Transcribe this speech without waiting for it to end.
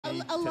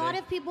today? A lot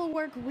of people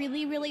work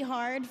really, really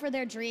hard for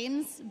their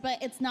dreams,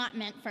 but it's not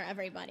meant for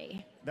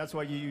everybody. That's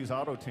why you use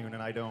auto-tune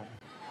and I don't.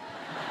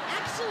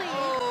 Actually...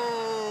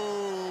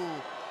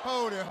 Oh,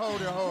 hold it.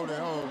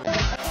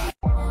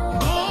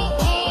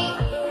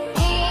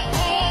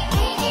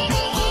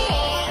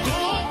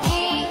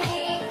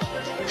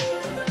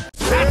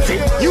 That's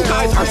it! You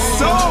guys are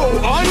so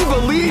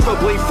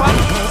unbelievably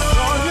funny!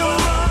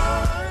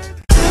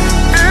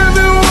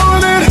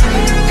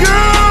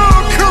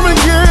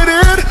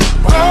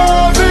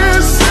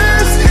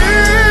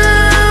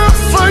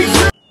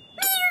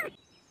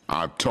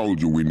 I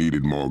told you we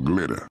needed more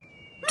glitter.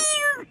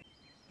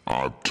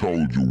 I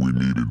told you we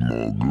needed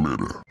more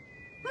glitter.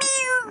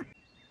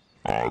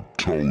 I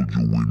told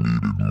you we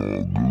needed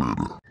more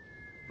glitter.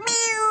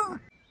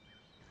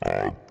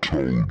 I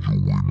told you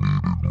we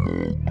needed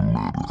more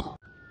glitter.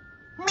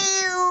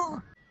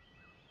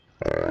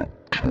 I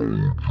told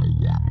you we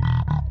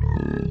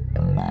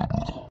needed more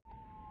glitter.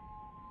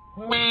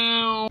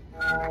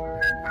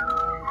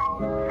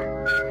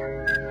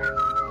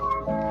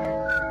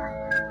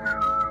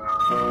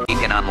 You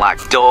can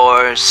unlock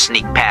doors,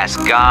 sneak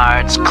past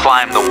guards,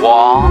 climb the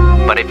wall,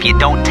 but if you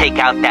don't take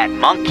out that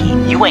monkey,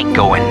 you ain't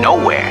going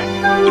nowhere.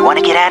 You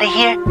wanna get out of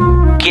here?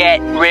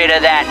 Get rid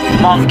of that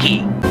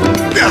monkey!